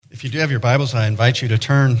If you do have your Bibles, I invite you to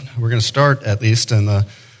turn. We're going to start, at least, in the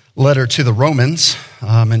letter to the Romans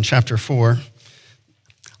in chapter 4.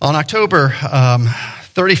 On October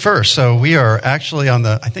 31st, so we are actually on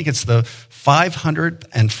I think it's the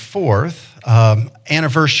 504th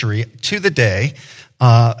anniversary to the day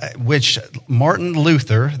which Martin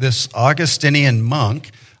Luther, this Augustinian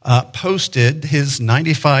monk, posted his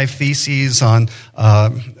 95 theses on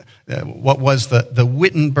what was the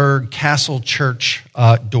Wittenberg Castle Church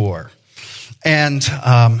door. And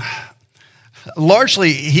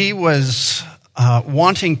largely, he was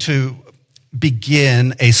wanting to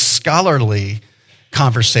begin a scholarly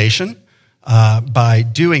conversation by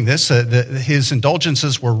doing this. His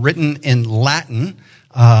indulgences were written in Latin,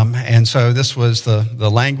 and so this was the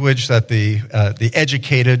language that the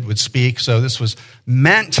educated would speak. So this was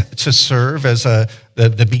meant to serve as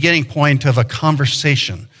the beginning point of a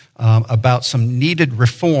conversation about some needed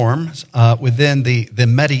reforms within the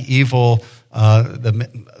medieval,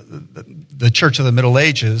 the Church of the Middle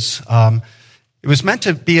Ages. It was meant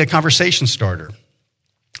to be a conversation starter.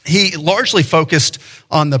 He largely focused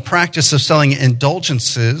on the practice of selling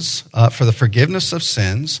indulgences for the forgiveness of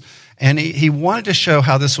sins, and he wanted to show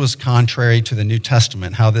how this was contrary to the New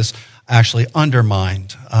Testament, how this actually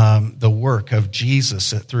undermined the work of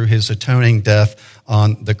Jesus through his atoning death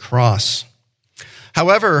on the cross.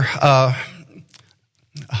 However,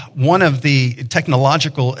 one of the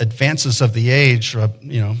technological advances of the age,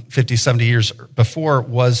 50, 70 years before,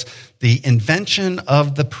 was the invention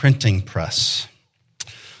of the printing press.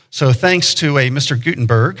 So thanks to a Mr.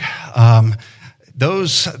 Gutenberg,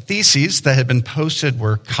 those theses that had been posted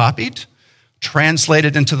were copied,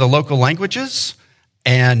 translated into the local languages,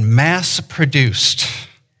 and mass-produced.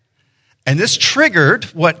 And this triggered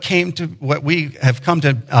what we have come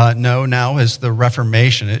to know now as the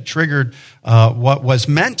Reformation. It triggered what was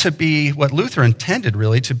meant to be, what Luther intended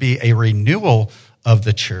really to be, a renewal of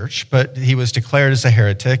the church, but he was declared as a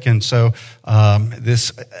heretic, and so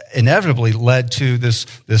this inevitably led to this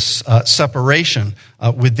separation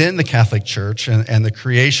within the Catholic Church and the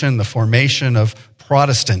creation, the formation of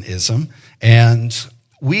Protestantism. And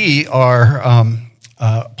we are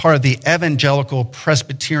part of the evangelical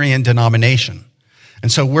Presbyterian denomination.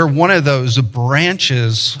 And so we're one of those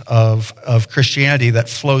branches of Christianity that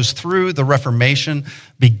flows through the Reformation,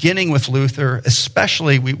 beginning with Luther.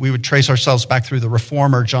 Especially, we would trace ourselves back through the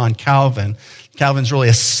reformer John Calvin. Calvin's really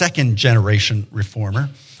a second-generation reformer.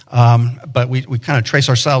 But we kind of trace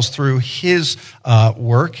ourselves through his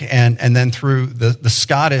work and then through the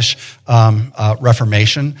Scottish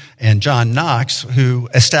Reformation and John Knox, who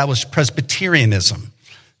established Presbyterianism.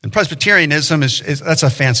 And Presbyterianism that's a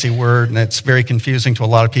fancy word, and it's very confusing to a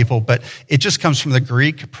lot of people, but it just comes from the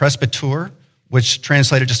Greek presbyter, which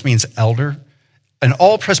translated just means elder. And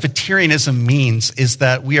all Presbyterianism means is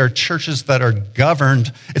that we are churches that are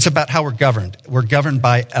governed. It's about how we're governed. We're governed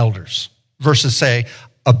by elders versus, say,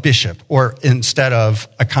 a bishop, or instead of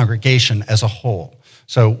a congregation as a whole.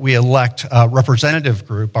 So we elect a representative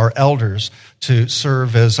group, our elders, to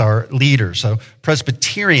serve as our leaders. So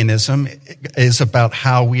Presbyterianism is about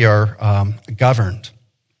how we are governed.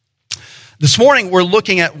 This morning, we're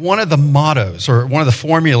looking at one of the mottos, or one of the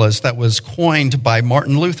formulas that was coined by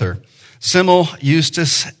Martin Luther, Simul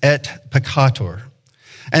Justus et Peccator.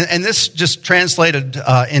 And this just translated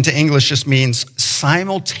into English just means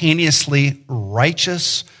simultaneously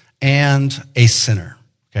righteous and a sinner.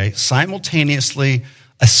 Okay, simultaneously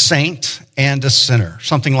a saint and a sinner,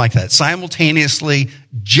 something like that. Simultaneously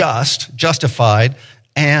justified,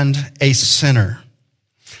 and a sinner.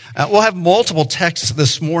 We'll have multiple texts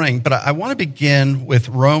this morning, but I want to begin with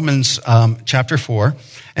Romans chapter 4.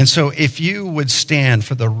 And so if you would stand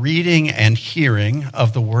for the reading and hearing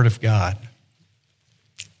of the Word of God.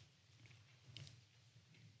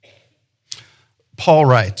 Paul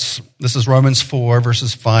writes, this is Romans 4,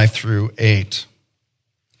 verses 5 through 8.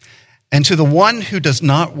 And to the one who does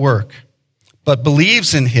not work, but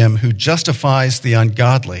believes in him who justifies the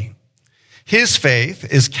ungodly, his faith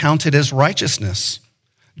is counted as righteousness,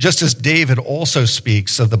 just as David also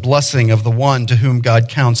speaks of the blessing of the one to whom God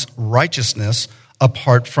counts righteousness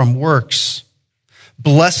apart from works.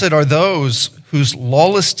 Blessed are those whose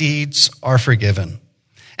lawless deeds are forgiven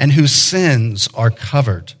and whose sins are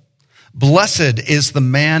covered. Blessed is the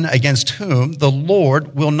man against whom the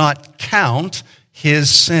Lord will not count his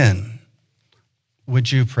sin.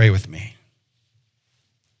 Would you pray with me?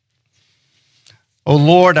 O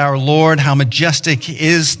Lord, our Lord, how majestic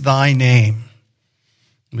is thy name.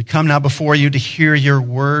 We come now before you to hear your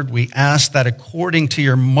word. We ask that according to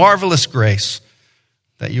your marvelous grace,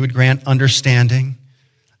 that you would grant understanding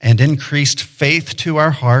and increased faith to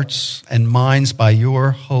our hearts and minds by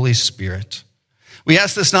your Holy Spirit. We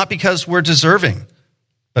ask this not because we're deserving,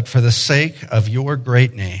 but for the sake of your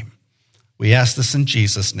great name. We ask this in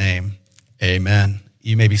Jesus' name. Amen.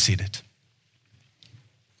 You may be seated.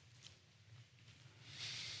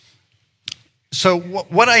 So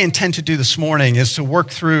what I intend to do this morning is to work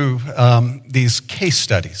through these case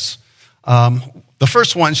studies. The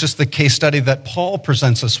first one is just the case study that Paul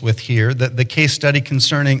presents us with here, the case study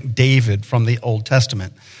concerning David from the Old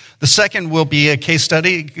Testament. The second will be a case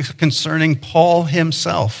study concerning Paul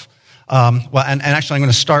himself. And actually I'm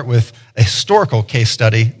going to start with a historical case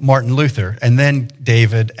study, Martin Luther, and then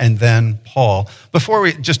David, and then Paul. Before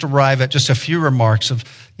we just arrive at just a few remarks of,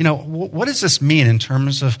 what does this mean in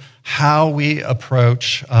terms of how we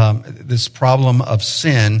approach this problem of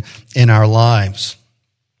sin in our lives?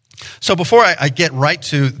 So before I get right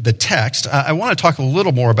to the text, I want to talk a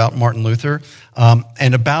little more about Martin Luther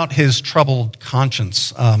and about his troubled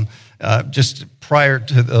conscience. Just prior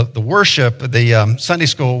to the worship, the Sunday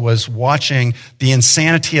school was watching the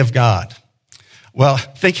insanity of God. Well,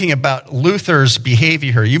 thinking about Luther's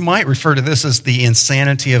behavior, you might refer to this as the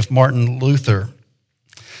insanity of Martin Luther.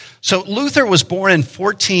 So Luther was born in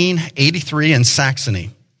 1483 in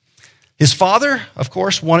Saxony. His father, of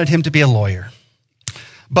course, wanted him to be a lawyer.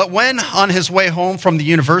 But when on his way home from the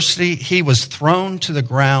university, he was thrown to the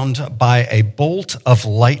ground by a bolt of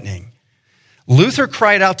lightning, Luther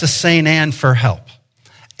cried out to St. Anne for help.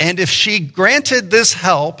 And if she granted this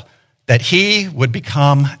help, that he would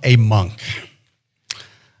become a monk.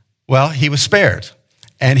 Well, he was spared,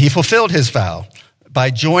 and he fulfilled his vow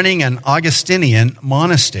by joining an Augustinian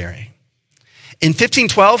monastery. In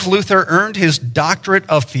 1512, Luther earned his doctorate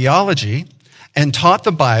of theology and taught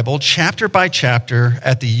the Bible chapter by chapter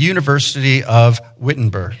at the University of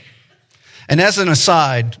Wittenberg. And as an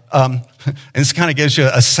aside, and this kind of gives you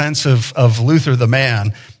a sense of Luther the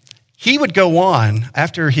man, he would go on,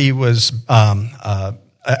 after he was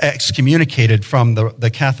excommunicated from the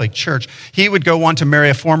Catholic Church, he would go on to marry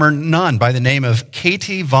a former nun by the name of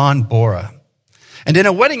Katie von Bora. And in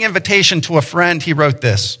a wedding invitation to a friend, he wrote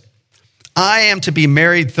this: "I am to be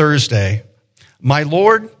married Thursday. My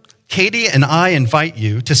Lord, Katie and I invite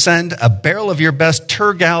you to send a barrel of your best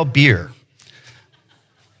Turgau beer."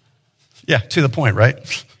 Yeah, to the point, right?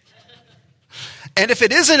 "And if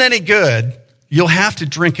it isn't any good, you'll have to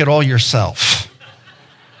drink it all yourself."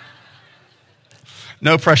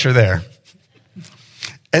 No pressure there.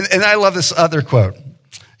 And I love this other quote.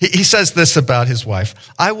 He says this about his wife: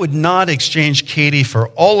 "I would not exchange Katie for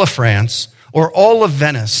all of France or all of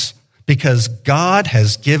Venice, because God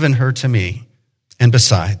has given her to me. And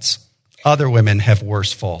besides, other women have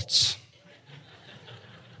worse faults."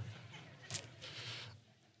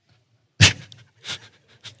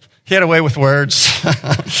 He had a way with words.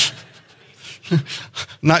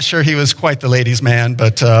 Not sure he was quite the ladies' man,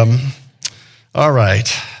 but all right.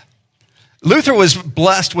 Luther was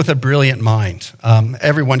blessed with a brilliant mind.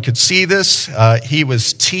 Everyone could see this. He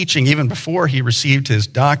was teaching even before he received his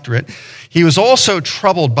doctorate. He was also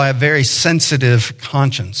troubled by a very sensitive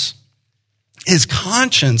conscience. His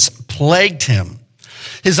conscience plagued him.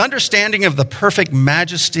 His understanding of the perfect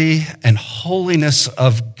majesty and holiness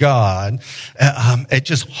of God, it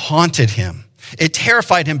just haunted him. It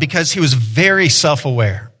terrified him because he was very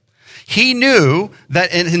self-aware. He knew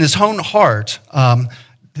that in his own heart,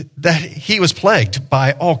 that he was plagued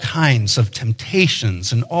by all kinds of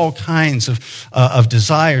temptations and all kinds of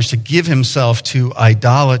desires to give himself to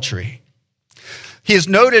idolatry. He is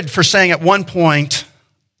noted for saying at one point,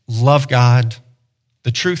 "Love God.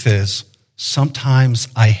 The truth is, sometimes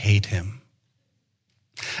I hate him."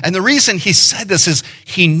 And the reason he said this is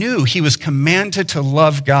he knew he was commanded to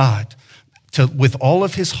love God with all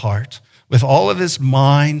of his heart, with all of his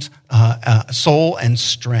mind, soul, and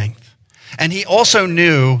strength. And he also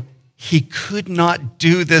knew he could not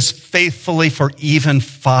do this faithfully for even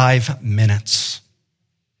 5 minutes.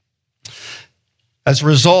 As a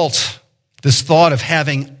result, this thought of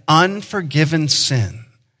having unforgiven sin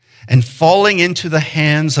and falling into the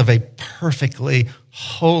hands of a perfectly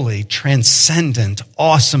holy, transcendent,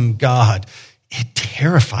 awesome God, it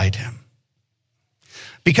terrified him.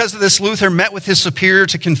 Because of this, Luther met with his superior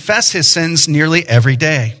to confess his sins nearly every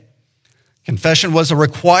day. Confession was a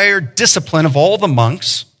required discipline of all the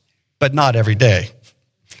monks, but not every day.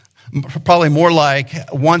 Probably more like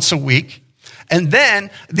once a week. And then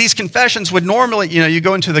these confessions would normally, you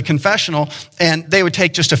go into the confessional and they would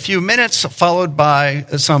take just a few minutes, followed by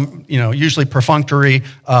some, usually perfunctory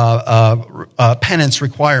penance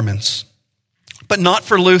requirements. But not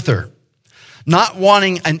for Luther. not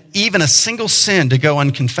wanting even a single sin to go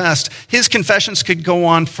unconfessed. His confessions could go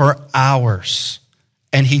on for hours,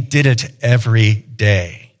 and he did it every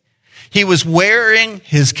day. He was wearing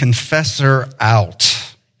his confessor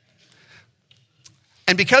out.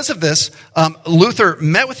 And because of this, Luther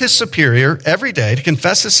met with his superior every day to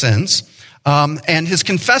confess his sins, and his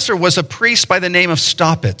confessor was a priest by the name of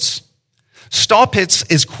Staupitz. Staupitz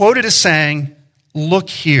is quoted as saying, "Look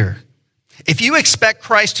here. If you expect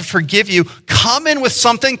Christ to forgive you, come in with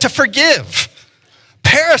something to forgive.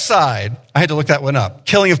 Parricide," I had to look that one up,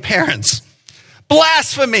 killing of parents,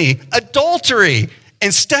 blasphemy, adultery,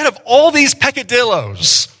 instead of all these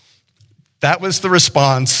peccadillos. That was the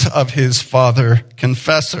response of his father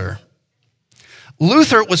confessor.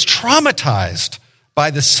 Luther was traumatized by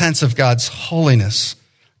the sense of God's holiness,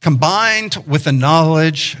 combined with the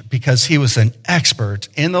knowledge, because he was an expert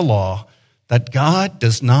in the law, that God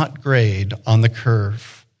does not grade on the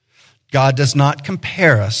curve. God does not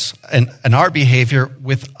compare us and our behavior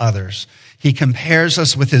with others. He compares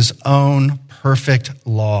us with his own perfect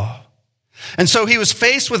law. And so he was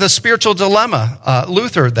faced with a spiritual dilemma,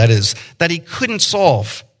 Luther, that is, that he couldn't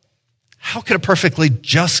solve. How could a perfectly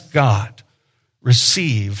just God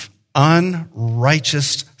receive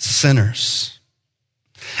unrighteous sinners?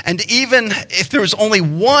 And even if there was only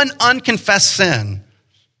one unconfessed sin,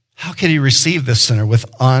 how could he receive this sinner with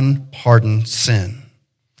unpardoned sin?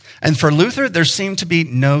 And for Luther, there seemed to be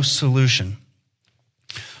no solution.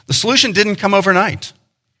 The solution didn't come overnight.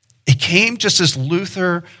 It came just as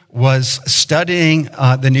Luther was studying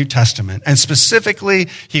the New Testament, and specifically,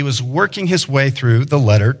 he was working his way through the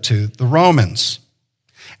letter to the Romans.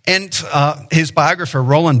 And his biographer,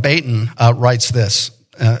 Roland Bainton, writes this,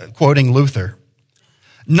 quoting Luther.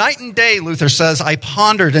 "Night and day," Luther says, "I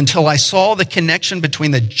pondered until I saw the connection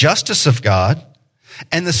between the justice of God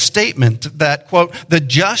and the statement that, quote, 'the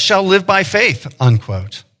just shall live by faith,'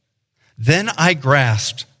 unquote. Then I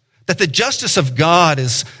grasped that the justice of God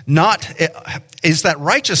is that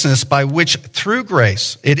righteousness by which through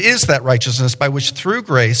grace, it is that righteousness by which through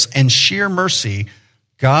grace and sheer mercy,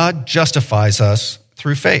 God justifies us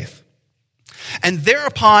through faith. And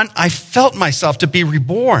thereupon I felt myself to be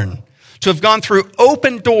reborn, to have gone through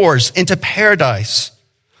open doors into paradise.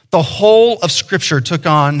 The whole of Scripture took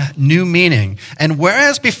on new meaning. And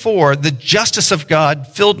whereas before the justice of God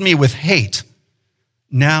filled me with hate,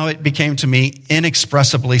 now it became to me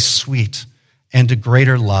inexpressibly sweet and a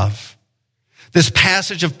greater love. This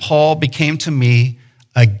passage of Paul became to me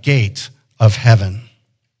a gate of heaven."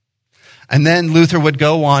 And then Luther would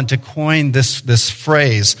go on to coin this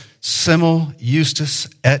phrase, Simul Justus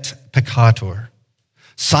et Peccator,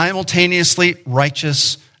 simultaneously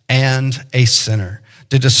righteous and a sinner,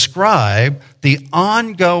 to describe the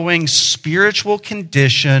ongoing spiritual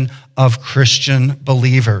condition of Christian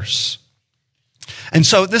believers. And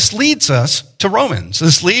so this leads us to Romans.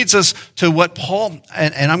 This leads us to what Paul,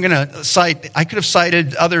 and I'm going to cite, I could have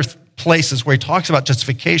cited other places where he talks about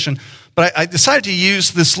justification, but I decided to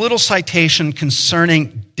use this little citation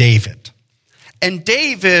concerning David. And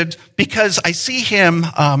David, because I see him,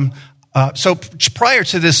 so prior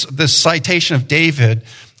to this citation of David,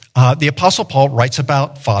 the Apostle Paul writes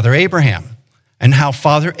about Father Abraham and how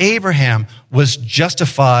Father Abraham was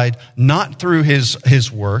justified not through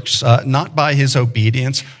his works, not by his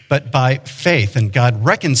obedience, but by faith. And God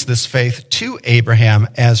reckons this faith to Abraham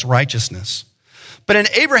as righteousness. But in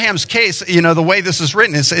Abraham's case, the way this is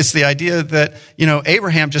written is it's the idea that,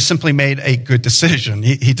 Abraham just simply made a good decision.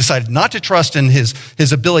 He decided not to trust in his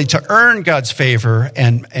ability to earn God's favor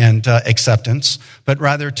and acceptance, but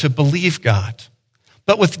rather to believe God.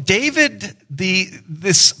 But with David,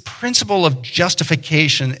 this principle of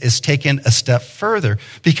justification is taken a step further,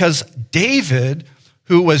 because David,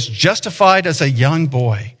 who was justified as a young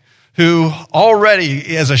boy, who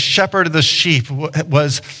already as a shepherd of the sheep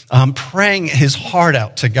was praying his heart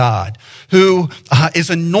out to God, who is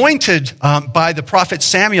anointed by the prophet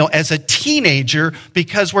Samuel as a teenager,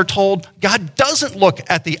 because we're told God doesn't look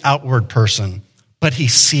at the outward person, but he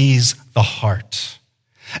sees the heart.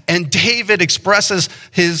 And David expresses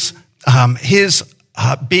his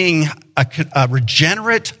being a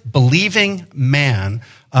regenerate, believing man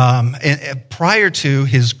prior to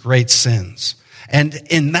his great sins. And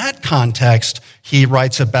in that context, he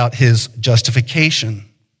writes about his justification.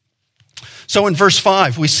 So in verse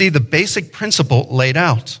 5, we see the basic principle laid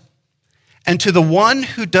out. And to the one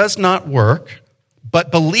who does not work,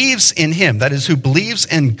 but believes in him, that is, who believes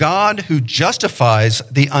in God who justifies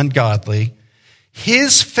the ungodly,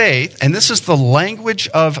 his faith, and this is the language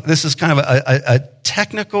of, this is kind of a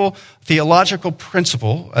technical theological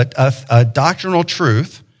principle, a doctrinal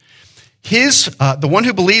truth. The one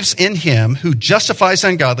who believes in him, who justifies the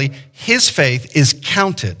ungodly, his faith is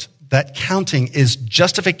counted. That counting is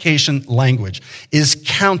justification language, is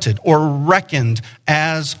counted or reckoned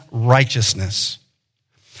as righteousness.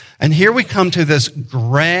 And here we come to this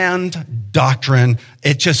grand doctrine.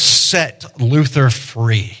 It just set Luther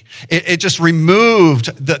free. It just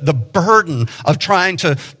removed the burden of trying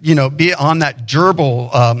to, be on that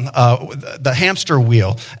gerbil, the hamster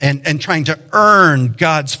wheel, and trying to earn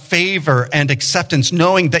God's favor and acceptance,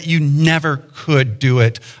 knowing that you never could do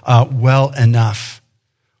it well enough.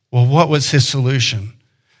 Well, what was his solution?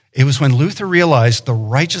 It was when Luther realized the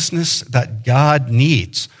righteousness that God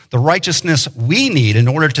needs, the righteousness we need in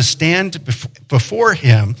order to stand before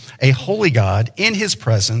him, a holy God, in his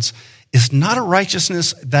presence, is not a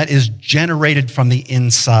righteousness that is generated from the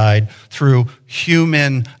inside through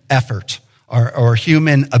human effort or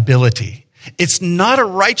human ability. It's not a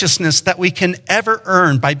righteousness that we can ever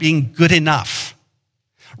earn by being good enough.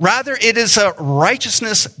 Rather, it is a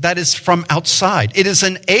righteousness that is from outside. It is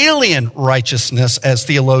an alien righteousness, as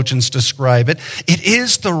theologians describe it. It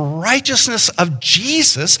is the righteousness of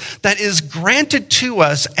Jesus that is granted to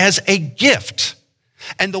us as a gift.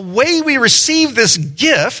 And the way we receive this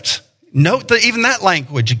gift, note that even that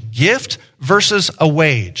language, gift versus a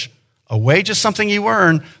wage. A wage is something you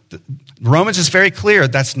earn. Romans is very clear.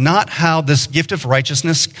 That's not how this gift of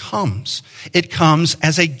righteousness comes. It comes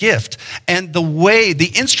as a gift. And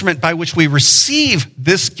the instrument by which we receive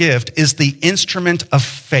this gift is the instrument of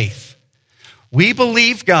faith. We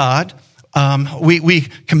believe God. We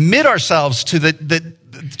commit ourselves to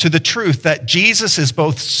the truth that Jesus is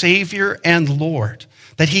both Savior and Lord.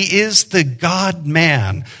 That he is the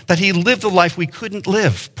God-man, that he lived the life we couldn't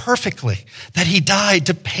live perfectly, that he died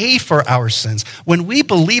to pay for our sins. When we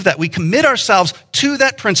believe that, we commit ourselves to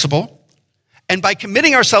that principle, and by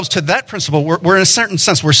committing ourselves to that principle, we're in a certain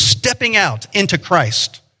sense, we're stepping out into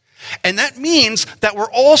Christ. And that means that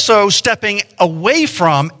we're also stepping away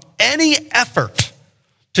from any effort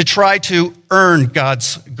to try to earn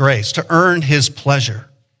God's grace, to earn his pleasure.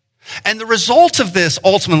 And the result of this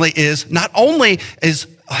ultimately is not only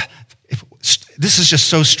this is just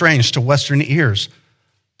so strange to Western ears,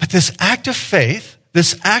 but this act of faith,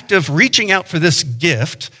 this act of reaching out for this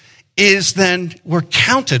gift is then we're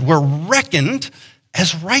reckoned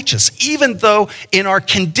as righteous, even though in our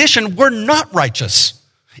condition we're not righteous.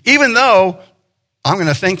 Even though I'm going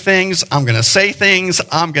to think things, I'm going to say things,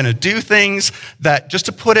 I'm going to do things that, just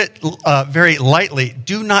to put it very lightly,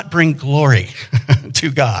 do not bring glory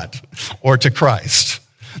to God or to Christ.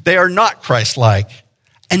 They are not Christ-like.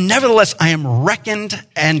 And nevertheless, I am reckoned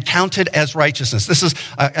and counted as righteousness. This is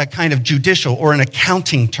a kind of judicial or an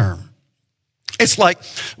accounting term. It's like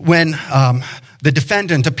when the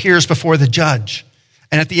defendant appears before the judge.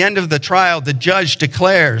 And at the end of the trial, the judge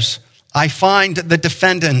declares, I find the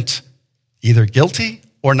defendant either guilty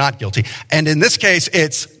or not guilty. And in this case,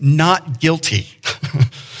 it's not guilty.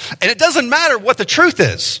 And it doesn't matter what the truth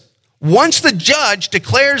is. Once the judge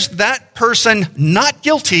declares that person not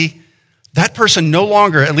guilty, that person no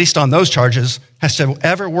longer, at least on those charges, has to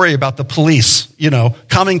ever worry about the police,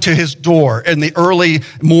 coming to his door in the early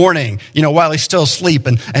morning, while he's still asleep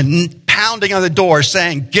and pounding on the door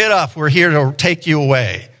saying, get up, we're here to take you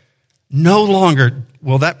away. No longer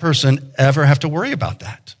will that person ever have to worry about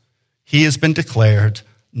that. He has been declared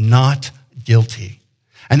not guilty.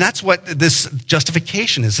 And that's what this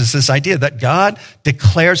justification is this idea that God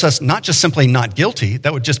declares us not just simply not guilty,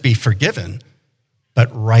 that would just be forgiven, but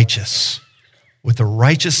righteous, with the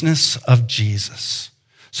righteousness of Jesus,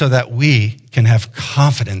 so that we can have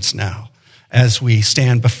confidence now as we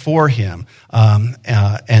stand before him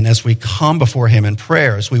and as we come before him in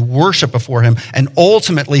prayer, as we worship before him, and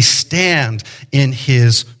ultimately stand in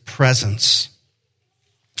his presence.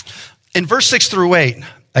 In verse 6 through 8,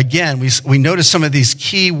 again, we notice some of these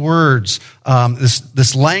key words,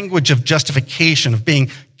 this language of justification, of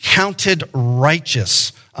being counted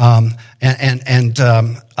righteous, and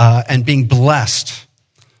being blessed.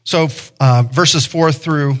 So verses 6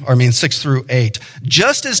 through 8,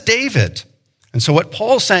 just as David. And so what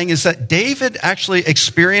Paul's saying is that David actually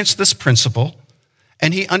experienced this principle,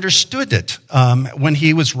 and he understood it when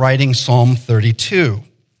he was writing Psalm 32.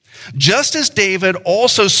 Just as David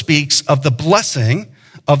also speaks of the blessing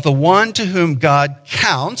of the one to whom God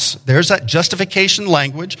counts, there's that justification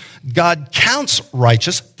language, God counts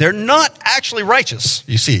righteous. They're not actually righteous,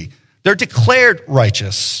 you see. They're declared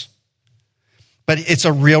righteous. But it's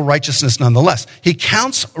a real righteousness nonetheless. He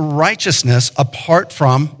counts righteousness apart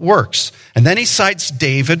from works. And then he cites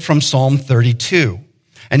David from Psalm 32.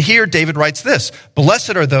 And here David writes this,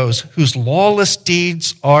 blessed are those whose lawless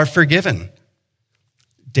deeds are forgiven.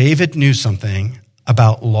 David knew something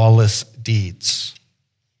about lawless deeds,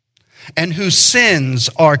 and whose sins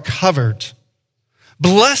are covered.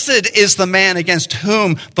 Blessed is the man against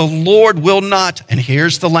whom the Lord will not, and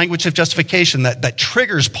here's the language of justification that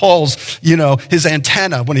triggers Paul's, his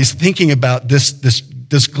antenna when he's thinking about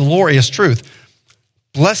this glorious truth.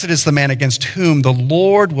 Blessed is the man against whom the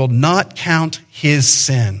Lord will not count his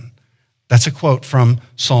sin. That's a quote from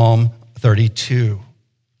Psalm 32.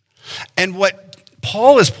 And what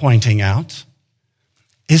Paul is pointing out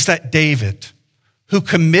is that David, who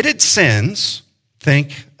committed sins,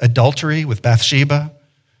 think adultery with Bathsheba.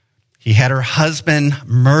 He had her husband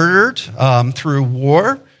murdered through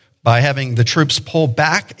war by having the troops pull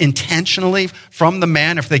back intentionally from the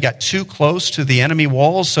man if they got too close to the enemy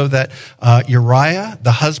walls so that Uriah,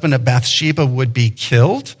 the husband of Bathsheba, would be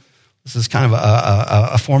killed. This is kind of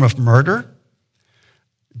a form of murder.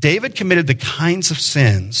 David committed the kinds of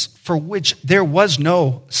sins for which there was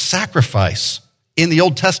no sacrifice in the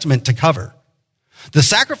Old Testament to cover. The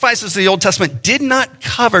sacrifices of the Old Testament did not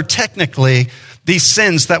cover technically these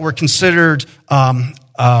sins that were considered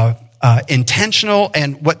intentional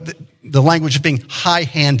and what the language of being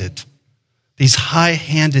high-handed. These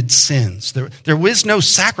high-handed sins. There was no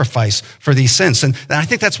sacrifice for these sins. And I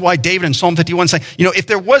think that's why David in Psalm 51 say, if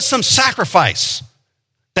there was some sacrifice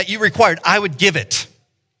that you required, I would give it.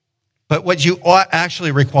 But what you ought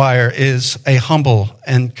actually require is a humble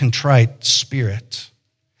and contrite spirit.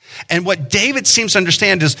 And what David seems to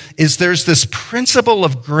understand is there's this principle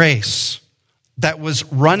of grace that was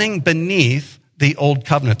running beneath the old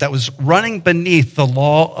covenant, that was running beneath the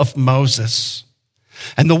law of Moses.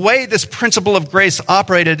 And the way this principle of grace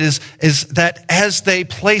operated is that as they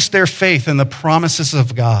placed their faith in the promises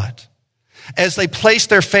of God, as they placed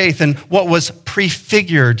their faith in what was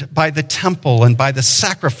prefigured by the temple and by the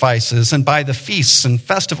sacrifices and by the feasts and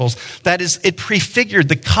festivals, that is, it prefigured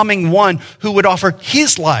the coming one who would offer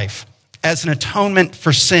his life as an atonement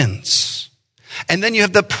for sins. And then you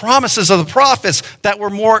have the promises of the prophets that were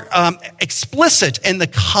more explicit in the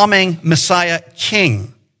coming Messiah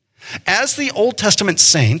king. As the Old Testament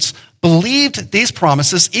saints believed these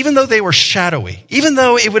promises, even though they were shadowy, even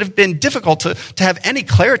though it would have been difficult to have any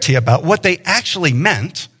clarity about what they actually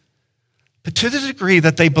meant, but to the degree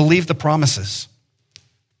that they believed the promises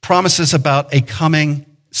about a coming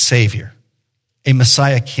Savior, a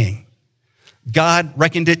Messiah king, God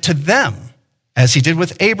reckoned it to them, as he did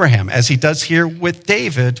with Abraham, as he does here with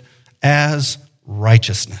David, as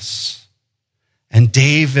righteousness. And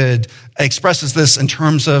David expresses this in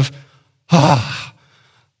terms of,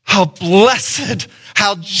 how blessed,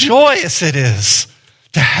 how joyous it is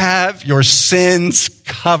to have your sins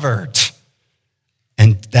covered.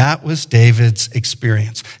 And that was David's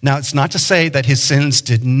experience. Now, it's not to say that his sins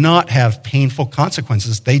did not have painful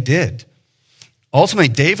consequences. They did. Ultimately,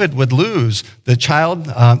 David would lose the child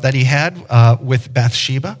that he had with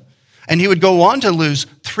Bathsheba, and he would go on to lose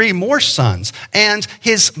 3 more sons. And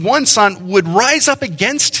his one son would rise up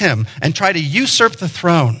against him and try to usurp the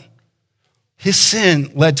throne. His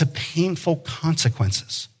sin led to painful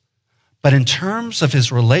consequences. But in terms of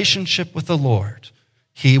his relationship with the Lord,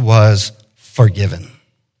 he was forgiven.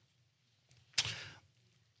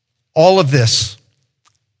 All of this,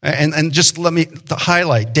 and just let me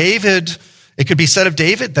highlight, David, it could be said of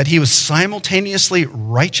David that he was simultaneously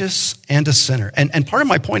righteous and a sinner. And part of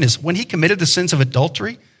my point is, when he committed the sins of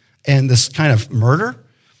adultery and this kind of murder,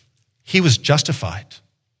 he was justified.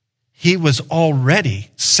 He was already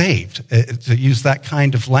saved, to use that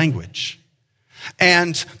kind of language.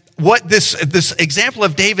 And what this example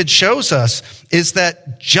of David shows us is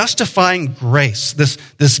that justifying grace,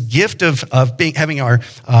 this gift of having our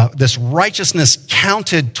this righteousness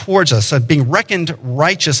counted towards us, being reckoned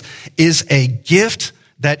righteous, is a gift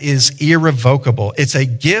that is irrevocable. It's a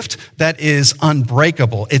gift that is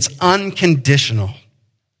unbreakable. It's unconditional.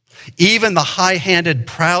 Even the high-handed,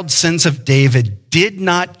 proud sins of David did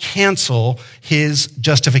not cancel his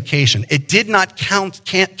justification. It did not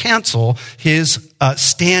cancel his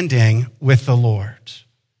standing with the Lord.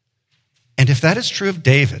 And if that is true of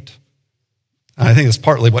David, I think it's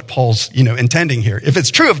partly what Paul's intending here. If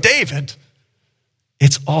it's true of David,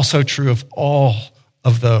 it's also true of all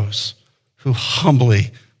of those who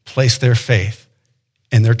humbly place their faith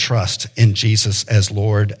and their trust in Jesus as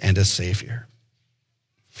Lord and as Savior.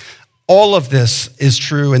 All of this is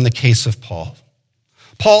true in the case of Paul.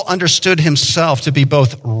 Paul understood himself to be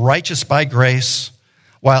both righteous by grace,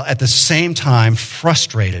 while at the same time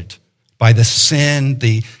frustrated by the sin,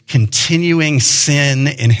 the continuing sin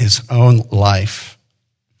in his own life.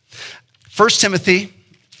 1 Timothy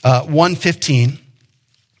 1:15,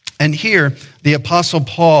 and here the Apostle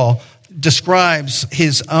Paul describes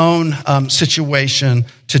his own situation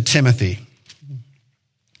to Timothy.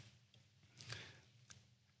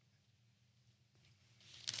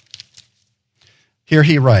 Here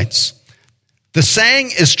he writes, "The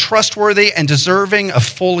saying is trustworthy and deserving of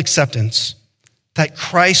full acceptance, that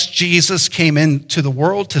Christ Jesus came into the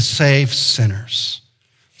world to save sinners."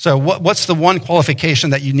 So what's the one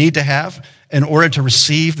qualification that you need to have in order to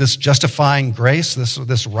receive this justifying grace,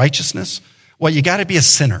 this righteousness? Well, you got to be a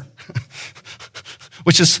sinner,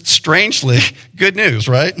 which is strangely good news,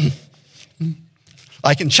 right?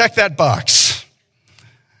 I can check that box.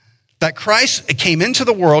 That Christ came into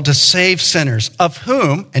the world to save sinners, of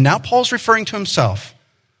whom, and now Paul's referring to himself,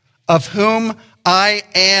 of whom I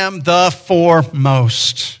am the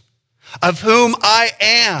foremost. Of whom I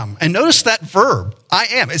am. And notice that verb, I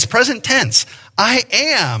am. It's present tense. I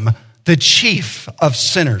am the chief of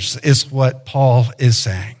sinners, is what Paul is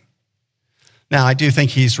saying. Now, I do think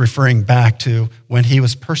he's referring back to when he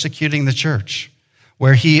was persecuting the church,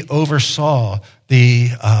 where he oversaw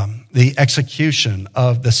the execution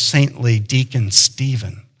of the saintly deacon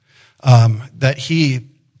Stephen, that he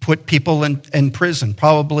put people in prison,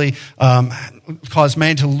 probably caused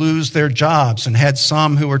many to lose their jobs, and had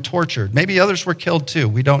some who were tortured. Maybe others were killed too.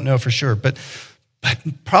 We don't know for sure. But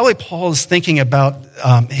probably Paul is thinking about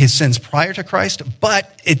his sins prior to Christ,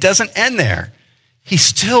 but it doesn't end there. He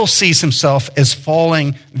still sees himself as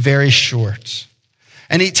falling very short.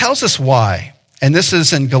 And he tells us why. And this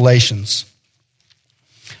is in Galatians.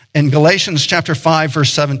 In Galatians chapter 5,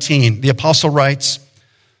 verse 17, the apostle writes,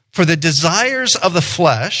 "For the desires of the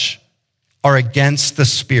flesh are against the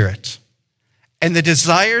spirit, and the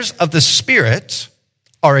desires of the spirit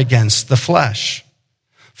are against the flesh.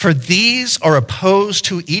 For these are opposed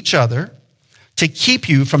to each other to keep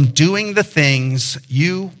you from doing the things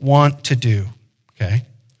you want to do." Okay?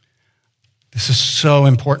 This is so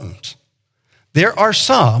important. There are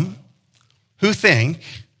some who think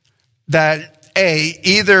that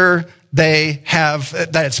either they have,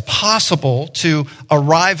 that it's possible to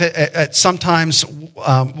arrive at sometimes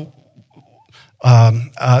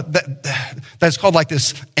that's called like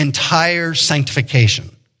this entire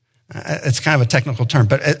sanctification. It's kind of a technical term,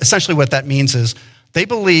 but essentially what that means is they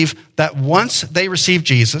believe that once they receive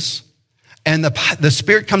Jesus and the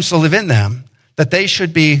Spirit comes to live in them, that they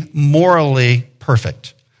should be morally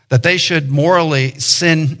perfect, that they should morally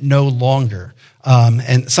sin no longer.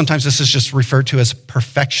 And sometimes this is just referred to as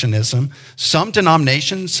perfectionism. Some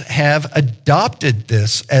denominations have adopted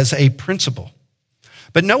this as a principle.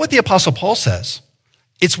 But know what the Apostle Paul says.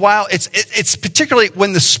 It's particularly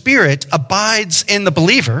when the Spirit abides in the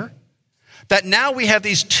believer, that now we have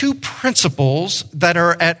these two principles that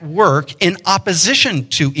are at work in opposition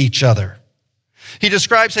to each other. He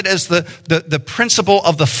describes it as the principle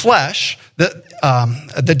of the flesh,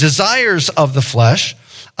 the desires of the flesh,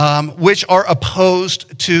 which are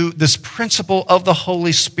opposed to this principle of the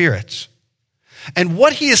Holy Spirit. And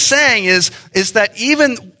what he is saying is that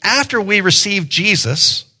even after we receive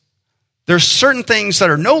Jesus, there's certain things that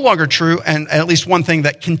are no longer true, and at least one thing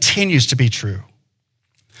that continues to be true.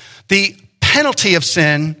 The penalty of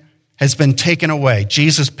sin has been taken away.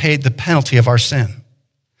 Jesus paid the penalty of our sin.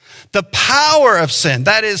 The power of sin,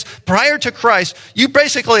 that is, prior to Christ, you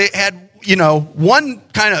basically had, one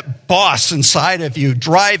kind of boss inside of you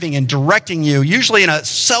driving and directing you, usually in a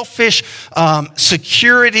selfish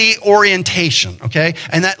security orientation, okay?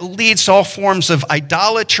 And that leads to all forms of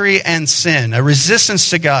idolatry and sin, a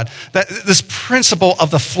resistance to God, this principle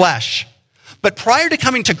of the flesh. But prior to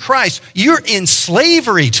coming to Christ, you're in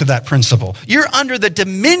slavery to that principle. You're under the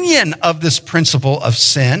dominion of this principle of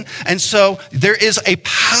sin. And so there is a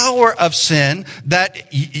power of sin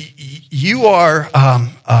that you are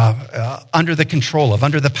under the control of,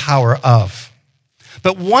 under the power of.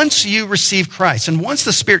 But once you receive Christ, and once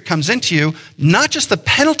the Spirit comes into you, not just the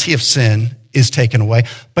penalty of sin is taken away,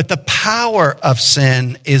 but the power of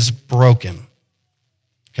sin is broken.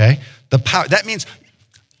 Okay? The power, that means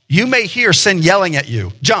you may hear sin yelling at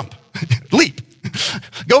you. Jump, leap,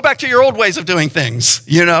 go back to your old ways of doing things,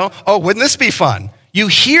 Oh, wouldn't this be fun? You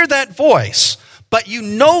hear that voice, but you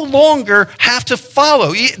no longer have to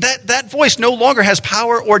follow. That voice no longer has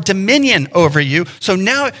power or dominion over you. So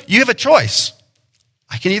now you have a choice.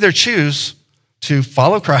 I can either choose to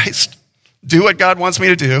follow Christ, do what God wants me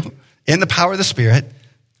to do in the power of the Spirit,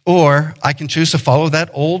 or I can choose to follow that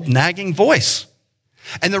old nagging voice.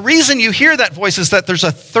 And the reason you hear that voice is that there's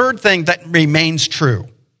a third thing that remains true.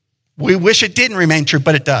 We wish it didn't remain true,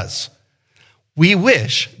 but it does. We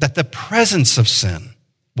wish that the presence of sin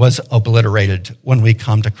was obliterated when we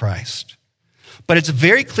come to Christ. But it's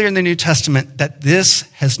very clear in the New Testament that this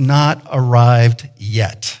has not arrived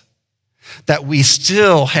yet. that we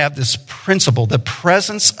still have this principle, the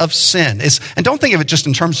presence of sin. And don't think of it just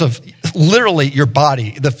in terms of literally your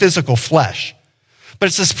body, the physical flesh. But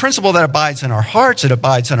it's this principle that abides in our hearts, it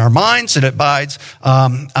abides in our minds, it abides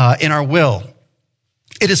in our will.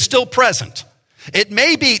 It is still present. It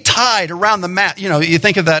may be tied around the mat. You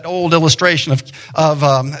think of that old illustration of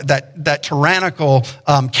that tyrannical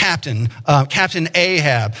captain, Captain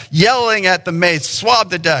Ahab, yelling at the mates, swab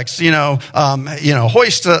the decks,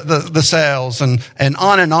 hoist the sails, and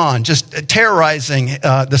on, just terrorizing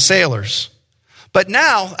the sailors. But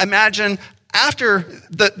now, imagine after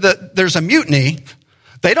there's a mutiny,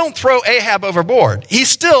 they don't throw Ahab overboard. He's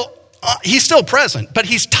still present, but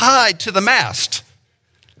he's tied to the mast.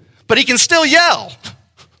 But he can still yell.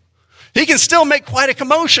 He can still make quite a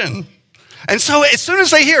commotion. And so as soon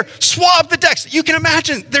as they hear, swab the decks, you can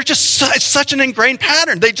imagine it's such an ingrained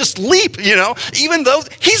pattern. They just leap, even though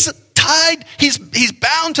he's tied, he's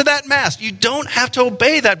bound to that mast. You don't have to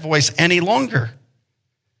obey that voice any longer.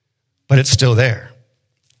 But it's still there.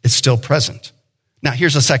 It's still present. Now,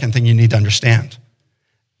 here's the second thing you need to understand.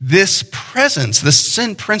 This presence, this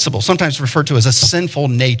sin principle, sometimes referred to as a sinful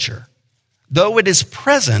nature, though it is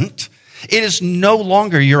present, it is no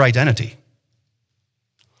longer your identity.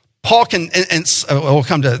 Paul can, and we'll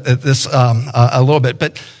come to this a little bit,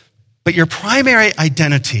 but your primary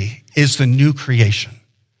identity is the new creation.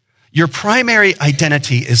 Your primary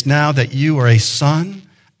identity is now that you are a son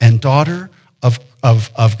and daughter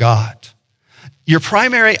of God. Your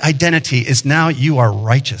primary identity is now you are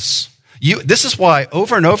righteous. This is why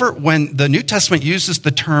over and over when the New Testament uses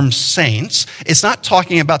the term saints, it's not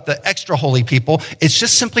talking about the extra holy people. It's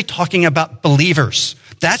just simply talking about believers.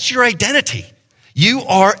 That's your identity. You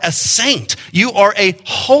are a saint. You are a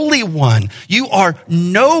holy one. You are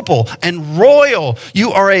noble and royal.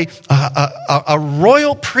 You are a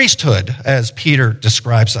royal priesthood, as Peter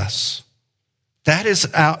describes us.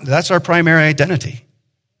 That's our primary identity.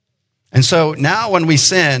 And so now when we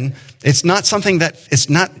sin, it's not something that it's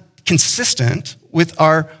not consistent with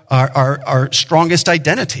our strongest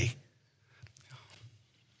identity.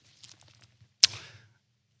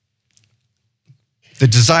 The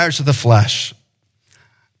desires of the flesh,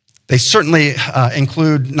 they certainly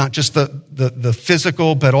include not just the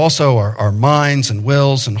physical, but also our minds and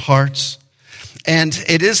wills and hearts. And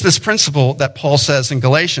it is this principle that Paul says in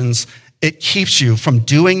Galatians, it keeps you from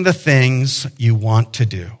doing the things you want to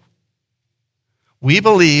do. We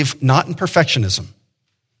believe not in perfectionism.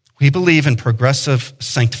 We believe in progressive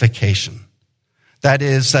sanctification. That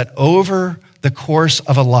is, that over the course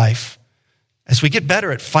of a life, as we get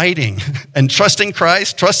better at fighting and trusting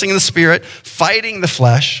Christ, trusting in the Spirit, fighting the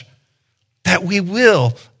flesh, that we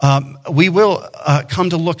will come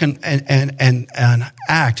to look and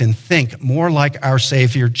act and think more like our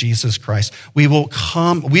Savior, Jesus Christ. We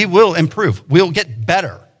will improve. We'll get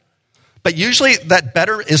better. But usually that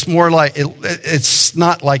better is more like, it's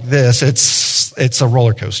not like this. It's a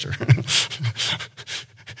roller coaster.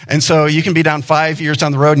 And so you can be down 5 years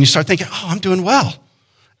down the road and you start thinking, oh, I'm doing well.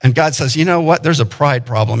 And God says, you know what? There's a pride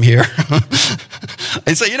problem here.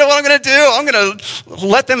 And so you know what I'm going to do? I'm going to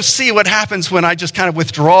let them see what happens when I just kind of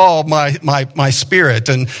withdraw my spirit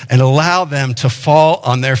and allow them to fall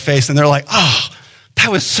on their face. And they're like, oh,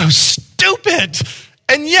 that was so stupid.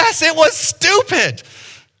 And yes, it was stupid.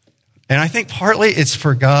 And I think partly it's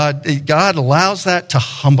for God. God allows that to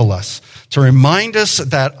humble us, to remind us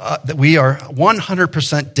that we are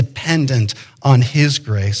 100% dependent on His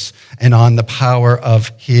grace and on the power of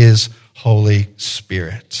His Holy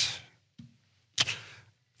Spirit.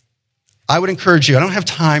 I would encourage you, I don't have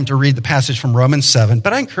time to read the passage from Romans 7,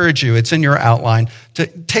 but I encourage you, it's in your outline, to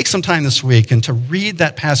take some time this week and to read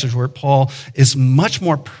that passage where Paul is much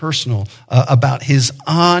more personal about his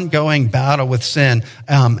ongoing battle with sin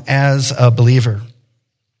as a believer.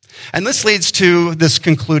 And this leads to this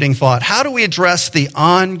concluding thought. How do we address the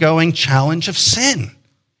ongoing challenge of sin?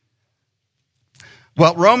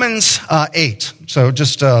 Well, Romans 8, so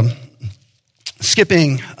just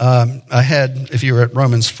skipping ahead, if you were at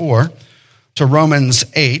Romans 4, to Romans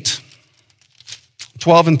 8,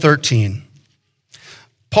 12 and 13.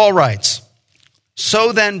 Paul writes,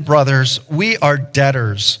 so then, brothers, we are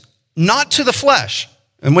debtors, not to the flesh.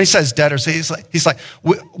 And when he says debtors, he's like,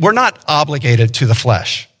 we're not obligated to the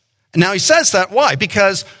flesh. And now he says that, why?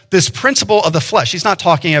 Because this principle of the flesh, he's not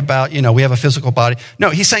talking about, we have a physical body. No,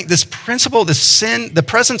 he's saying this principle, this sin, the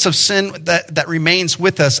presence of sin that remains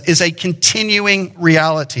with us is a continuing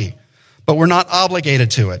reality. But we're not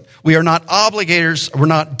obligated to it. We are not obligators, we're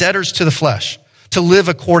not debtors to the flesh, to live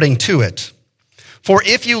according to it. For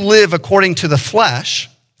if you live according to the flesh,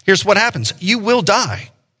 here's what happens. You will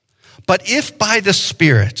die. But if by the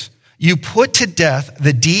Spirit you put to death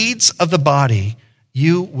the deeds of the body,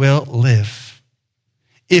 you will live.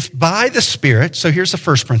 If by the Spirit, so here's the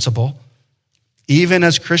first principle, even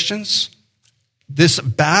as Christians, this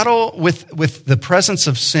battle with the presence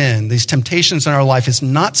of sin, these temptations in our life, is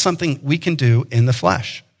not something we can do in the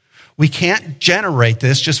flesh. We can't generate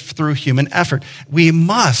this just through human effort. We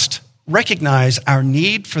must recognize our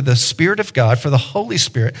need for the Spirit of God, for the Holy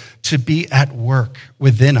Spirit, to be at work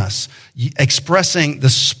within us, expressing the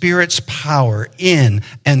Spirit's power in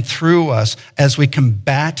and through us as we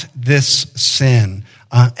combat this sin.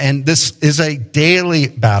 And this is a daily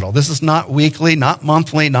battle. This is not weekly, not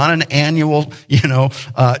monthly, not an annual,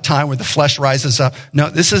 time where the flesh rises up. No,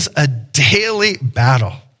 this is a daily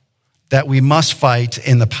battle that we must fight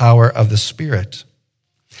in the power of the Spirit.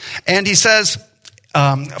 And he says,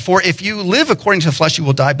 for if you live according to the flesh, you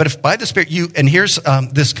will die. But if by the Spirit and here's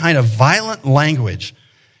this kind of violent language,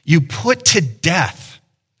 you put to death.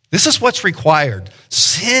 This is what's required.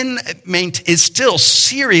 Sin is still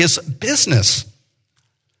serious business.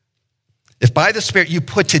 If by the Spirit you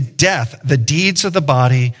put to death the deeds of the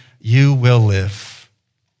body, you will live.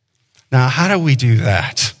 Now, how do we do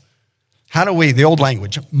that? How do we, the old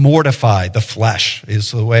language, mortify the flesh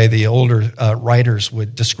is the way the older writers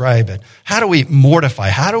would describe it. How do we mortify?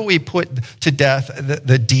 How do we put to death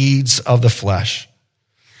the deeds of the flesh?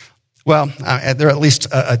 Well, there are at least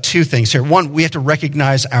two things here. One, we have to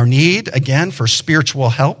recognize our need, again, for spiritual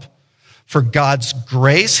help, for God's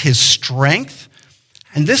grace, his strength.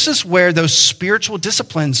 And this is where those spiritual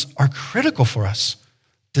disciplines are critical for us.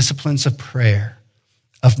 Disciplines of prayer,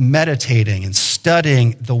 of meditating and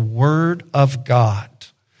studying the Word of God,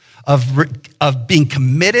 of being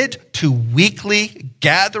committed to weekly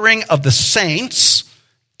gathering of the saints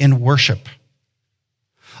in worship,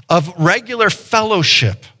 of regular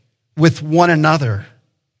fellowship with one another.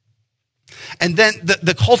 And then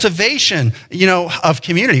the cultivation, of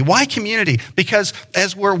community. Why community? Because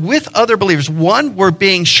as we're with other believers, one, we're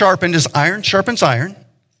being sharpened as iron sharpens iron.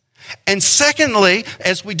 And secondly,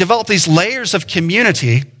 as we develop these layers of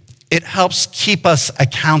community, it helps keep us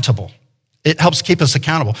accountable. It helps keep us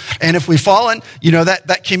accountable. And if we've fallen,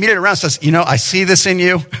 that community around says, I see this in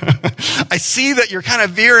you. I see that you're kind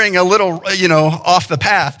of veering a little, off the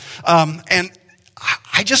path. And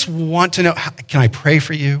I just want to know, can I pray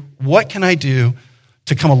for you? What can I do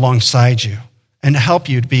to come alongside you and to help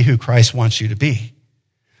you to be who Christ wants you to be?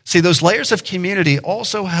 See, those layers of community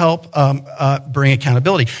also help bring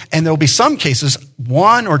accountability. And there will be some cases,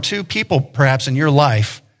 one or two people perhaps in your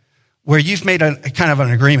life where you've made a kind of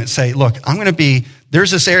an agreement. Say, look,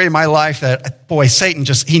 there's this area of my life that, boy, Satan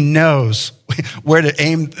he knows where to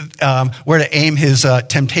aim his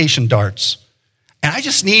temptation darts. And I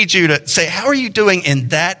just need you to say, how are you doing in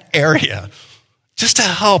that area? Just to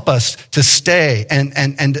help us to stay.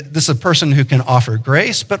 And this is a person who can offer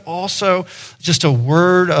grace, but also just a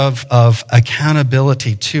word of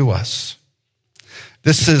accountability to us.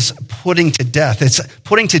 This is putting to death.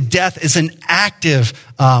 Putting to death is an active,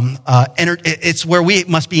 it's where we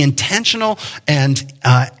must be intentional and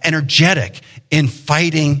energetic in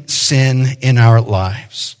fighting sin in our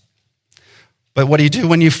lives. But what do you do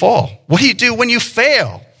when you fall? What do you do when you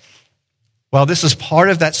fail? Well, this is part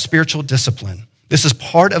of that spiritual discipline. This is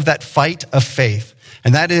part of that fight of faith.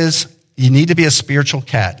 And that is, you need to be a spiritual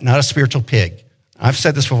cat, not a spiritual pig. I've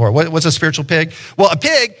said this before. What's a spiritual pig? Well, a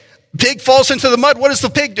pig falls into the mud. What does the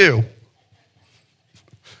pig do?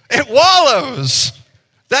 It wallows.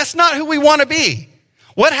 That's not who we want to be.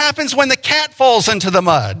 What happens when the cat falls into the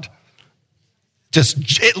mud?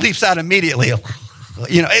 It leaps out immediately.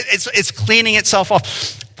 It's cleaning itself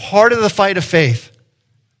off. Part of the fight of faith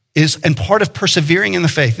and part of persevering in the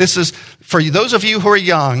faith. This is, for those of you who are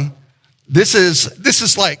young, this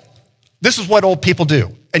is what old people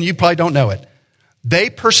do. And you probably don't know it. They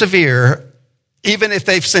persevere, even if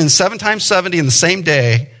they've sinned 7 times 70 in the same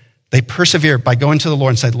day, they persevere by going to the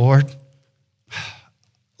Lord and say, Lord,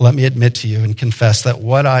 let me admit to you and confess that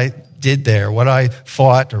what I did there, what I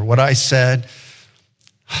thought or what I said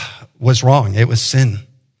was wrong. It was sin.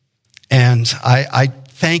 And I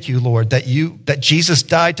thank you, Lord, that Jesus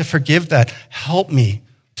died to forgive that. Help me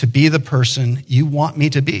to be the person you want me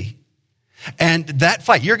to be. And that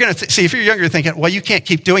fight, you're going to see, if you're younger, you're thinking, well, you can't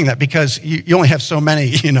keep doing that because you only have so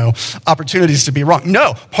many, opportunities to be wrong.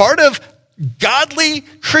 No, part of godly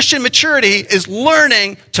Christian maturity is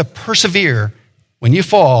learning to persevere. When you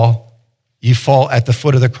fall at the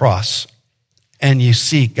foot of the cross and you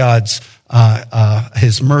seek God's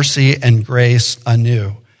his mercy and grace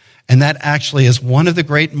anew. And that actually is one of the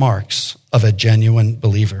great marks of a genuine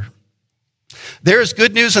believer. There is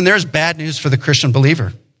good news and there is bad news for the Christian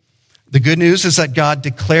believer. The good news is that God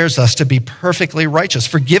declares us to be perfectly righteous,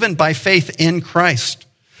 forgiven by faith in Christ.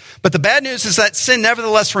 But the bad news is that sin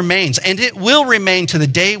nevertheless remains, and it will remain to the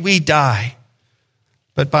day we die.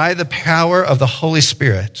 But by the power of the Holy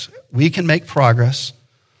Spirit, we can make progress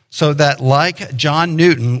so that, like John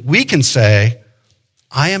Newton, we can say,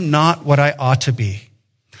 I am not what I ought to be.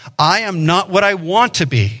 I am not what I want to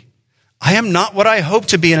be. I am not what I hope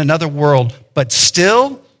to be in another world, but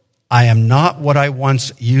still, I am not what I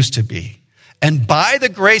once used to be. And by the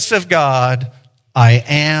grace of God, I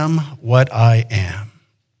am what I am.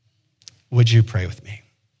 Would you pray with me?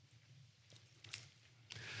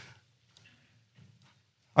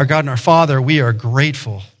 Our God and our Father, we are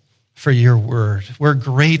grateful for your word. We're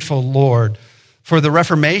grateful, Lord, for the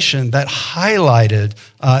Reformation that highlighted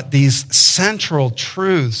these central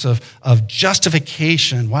truths of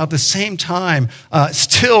justification, while at the same time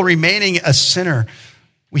still remaining a sinner.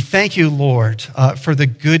 We thank you, Lord, for the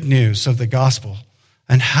good news of the gospel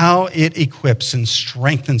and how it equips and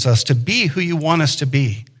strengthens us to be who you want us to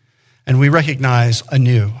be. And we recognize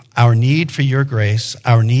anew our need for your grace,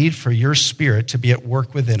 our need for your Spirit to be at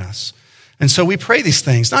work within us. And so we pray these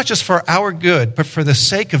things, not just for our good, but for the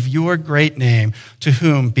sake of your great name, to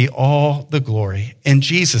whom be all the glory. In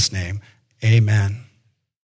Jesus' name, amen.